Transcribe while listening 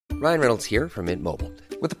Ryan Reynolds here from Mint Mobile.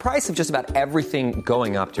 With the price of just about everything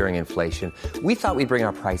going up during inflation, we thought we'd bring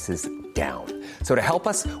our prices down. So to help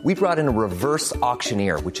us, we brought in a reverse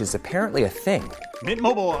auctioneer, which is apparently a thing. Mint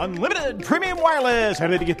Mobile Unlimited Premium Wireless. How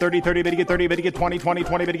to get 30, 30, bit to get 30, bit to get 20, 20,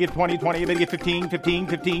 20, bit to get 20, 20, bit to get 15, 15,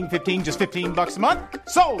 15, 15, just $15 a month?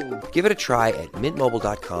 Sold! Give it a try at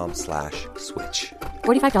mintmobile.com/switch.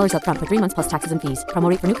 $45 up front for 3 months plus taxes and fees. Promo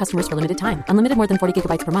rate for new customers for limited time. Unlimited more than 40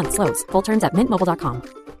 gigabytes per month. Slows full terms at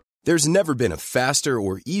mintmobile.com. There's never been a faster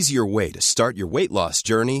or easier way to start your weight loss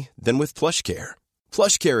journey than with PlushCare.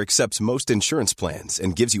 PlushCare accepts most insurance plans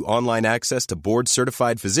and gives you online access to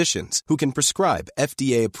board-certified physicians who can prescribe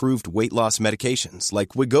FDA-approved weight loss medications like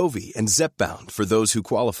Wegovy and Zepbound for those who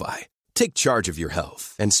qualify. Take charge of your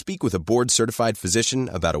health and speak with a board-certified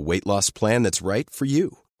physician about a weight loss plan that's right for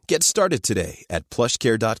you. Get started today at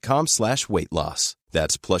plushcare.com/weight loss.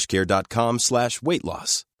 That's plushcare.com/weight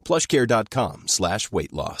loss.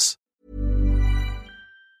 plushcare.com/weight loss.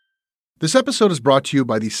 This episode is brought to you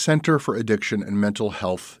by the Center for Addiction and Mental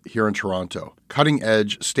Health here in Toronto. Cutting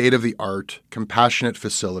edge, state-of-the-art, compassionate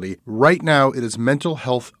facility. Right now, it is Mental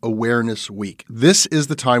Health Awareness Week. This is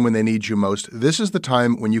the time when they need you most. This is the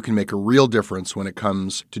time when you can make a real difference when it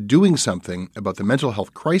comes to doing something about the mental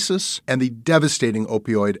health crisis and the devastating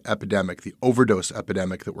opioid epidemic, the overdose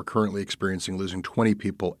epidemic that we're currently experiencing, losing 20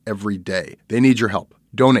 people every day. They need your help.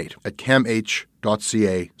 Donate at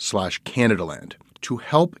camh.ca/Canadaland to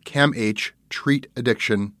help CAMH treat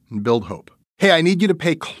addiction and build hope. Hey, I need you to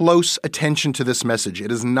pay close attention to this message.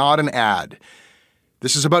 It is not an ad.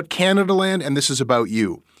 This is about Canadaland, and this is about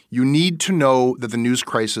you. You need to know that the news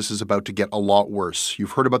crisis is about to get a lot worse.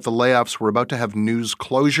 You've heard about the layoffs. We're about to have news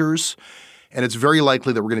closures, and it's very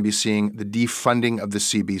likely that we're going to be seeing the defunding of the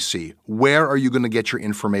CBC. Where are you going to get your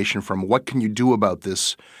information from? What can you do about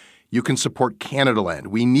this? You can support Canadaland.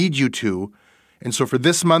 We need you to. And so for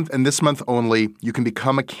this month and this month only, you can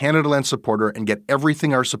become a Canadaland supporter and get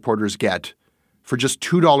everything our supporters get for just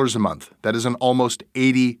 $2 a month. That is an almost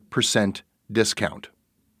 80% discount.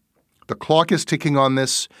 The clock is ticking on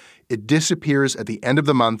this. It disappears at the end of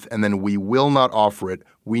the month, and then we will not offer it.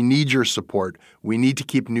 We need your support. We need to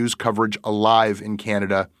keep news coverage alive in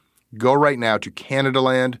Canada. Go right now to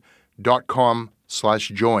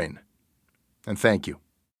canadaland.com/join. And thank you.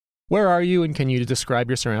 Where are you, and can you describe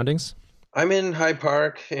your surroundings? I'm in Hyde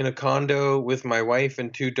Park in a condo with my wife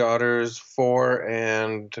and 2 daughters, 4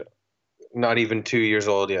 and not even 2 years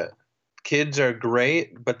old yet. Kids are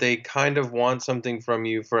great, but they kind of want something from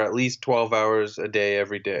you for at least 12 hours a day,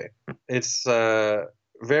 every day. It's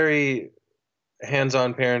very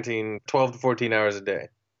hands-on parenting, 12 to 14 hours a day.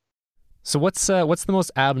 So what's the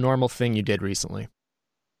most abnormal thing you did recently?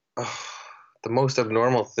 The most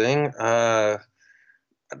abnormal thing?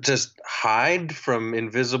 Just hide from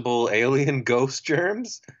invisible alien ghost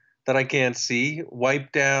germs that I can't see.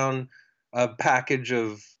 Wipe down a package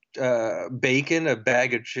of bacon, a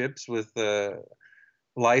bag of chips with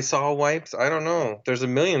Lysol wipes. I don't know. There's a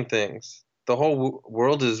million things. The whole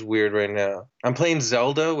world is weird right now. I'm playing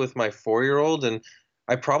Zelda with my 4-year-old, and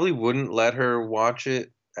I probably wouldn't let her watch it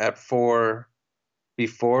at 4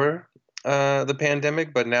 before the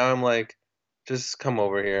pandemic, but now I'm like, just come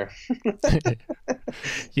over here.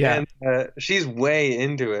 Yeah. And she's way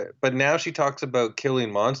into it. But now she talks about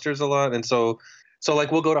killing monsters a lot. And so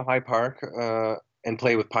like we'll go to Hyde Park and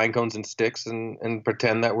play with pine cones and sticks and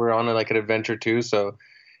pretend that we're on like an adventure too. So,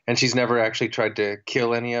 and she's never actually tried to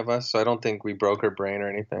kill any of us. So I don't think we broke her brain or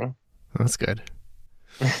anything. That's good.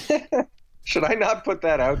 Should I not put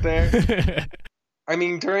that out there? I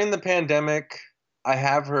mean, during the pandemic, I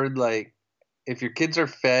have heard like, if your kids are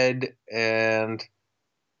fed and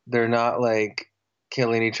they're not like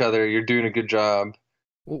killing each other, you're doing a good job.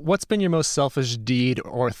 What's been your most selfish deed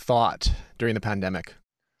or thought during the pandemic?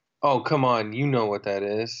 Oh, come on. You know what that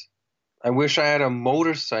is. I wish I had a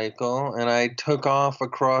motorcycle and I took off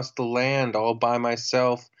across the land all by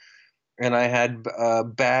myself, and I had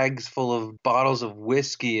bags full of bottles of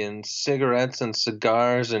whiskey and cigarettes and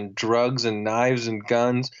cigars and drugs and knives and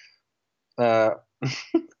guns.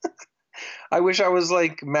 I wish I was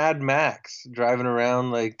like Mad Max, driving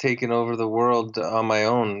around, like taking over the world on my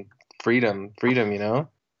own. Freedom, you know?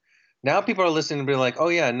 Now people are listening and be like, oh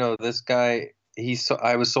yeah, no, this guy,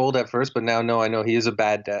 I was sold at first, but now, no, I know he is a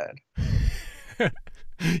bad dad.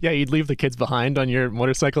 Yeah, you'd leave the kids behind on your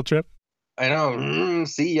motorcycle trip? I know.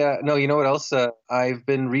 See ya. No, you know what else? I've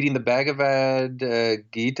been reading the Bhagavad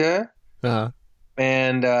Gita. Uh-huh.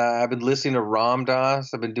 And I've been listening to Ram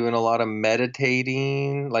Dass. I've been doing a lot of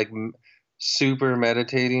meditating, like super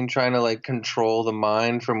meditating, trying to like control the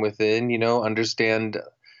mind from within, you know, understand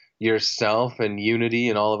yourself and unity,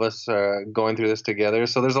 and all of us going through this together.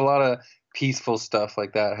 So there's a lot of peaceful stuff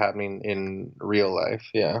like that happening in real life.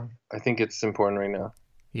 Yeah, I think it's important right now.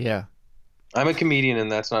 Yeah. I'm a comedian,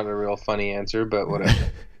 and that's not a real funny answer, but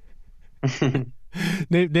whatever.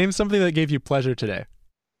 Name something that gave you pleasure today.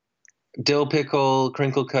 Dill pickle,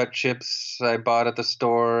 crinkle cut chips I bought at the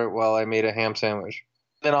store while I made a ham sandwich.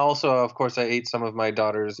 And also, of course, I ate some of my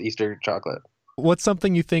daughter's Easter chocolate. What's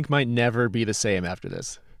something you think might never be the same after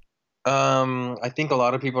this? I think a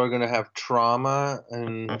lot of people are going to have trauma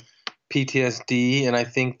and PTSD, and I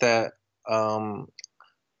think that I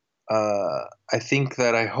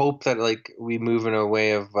hope that like we move in a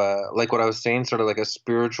way of like what I was saying, sort of like a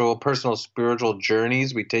personal spiritual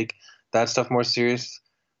journeys. We take that stuff more serious.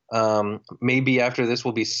 Maybe after this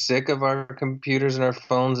we'll be sick of our computers and our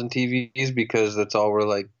phones and TVs because that's all we're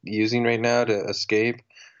like using right now to escape.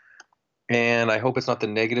 And I hope it's not the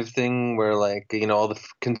negative thing where like, you know, all the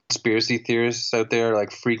conspiracy theorists out there are like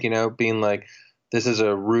freaking out, being like, this is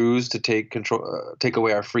a ruse to take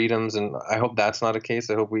away our freedoms. And I hope that's not a case.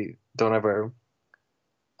 I hope we don't ever.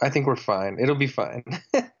 I think we're fine. It'll be fine.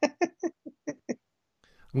 I'm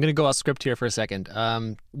going to go off script here for a second.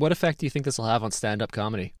 What effect do you think this will have on stand-up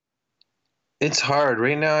comedy? It's hard.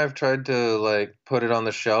 Right now I've tried to like put it on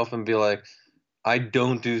the shelf and be like, I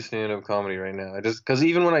don't do stand-up comedy right now. Because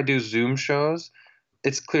even when I do Zoom shows,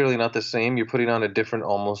 it's clearly not the same. You're putting on a different,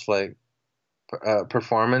 almost like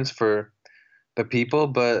performance for the people.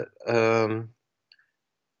 But I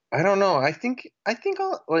don't know. I think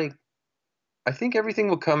everything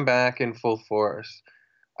will come back in full force.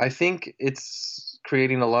 I think it's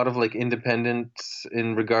creating a lot of like independence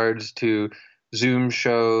in regards to Zoom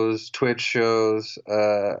shows, Twitch shows,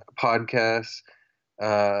 podcasts,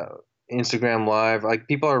 Instagram Live. Like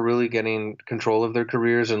people are really getting control of their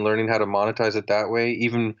careers and learning how to monetize it that way,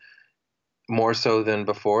 even more so than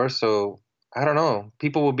before. So I don't know.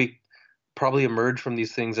 People will be probably emerge from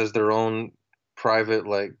these things as their own private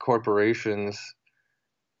like corporations.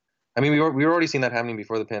 I mean, we were already seeing that happening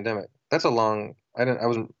before the pandemic. That's a long. I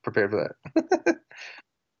wasn't prepared for that.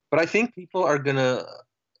 But I think people are gonna.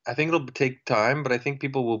 I think it'll take time, but I think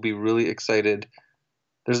people will be really excited.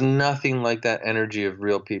 There's nothing like that energy of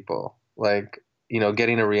real people. Like, you know,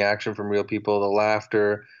 getting a reaction from real people, the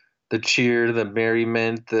laughter, the cheer, the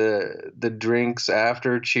merriment, the drinks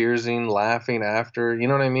after, cheersing, laughing after. You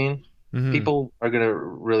know what I mean? Mm-hmm. People are gonna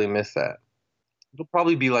really miss that. It'll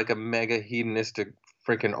probably be like a mega hedonistic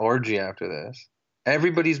freaking orgy after this.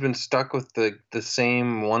 Everybody's been stuck with the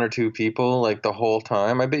same one or two people like the whole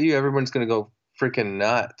time. I bet you everyone's gonna go freaking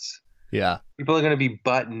nuts. Yeah. People are going to be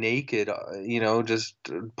butt naked, you know, just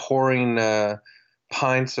pouring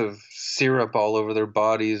pints of syrup all over their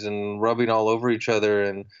bodies and rubbing all over each other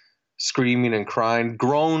and screaming and crying.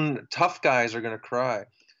 Grown tough guys are going to cry.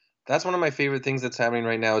 That's one of my favorite things that's happening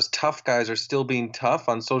right now is tough guys are still being tough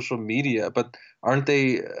on social media, but aren't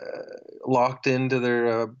they locked into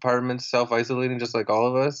their apartments, self-isolating just like all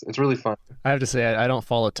of us? It's really fun. I have to say, I don't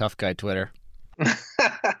follow tough guy Twitter.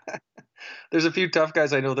 There's a few tough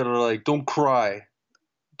guys I know that are like, don't cry.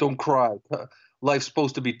 Don't cry. Life's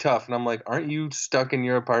supposed to be tough. And I'm like, aren't you stuck in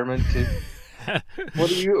your apartment too? What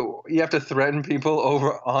do you have to threaten people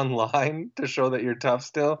over online to show that you're tough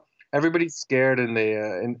still? Everybody's scared and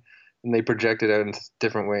they project it out in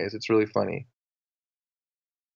different ways. It's really funny.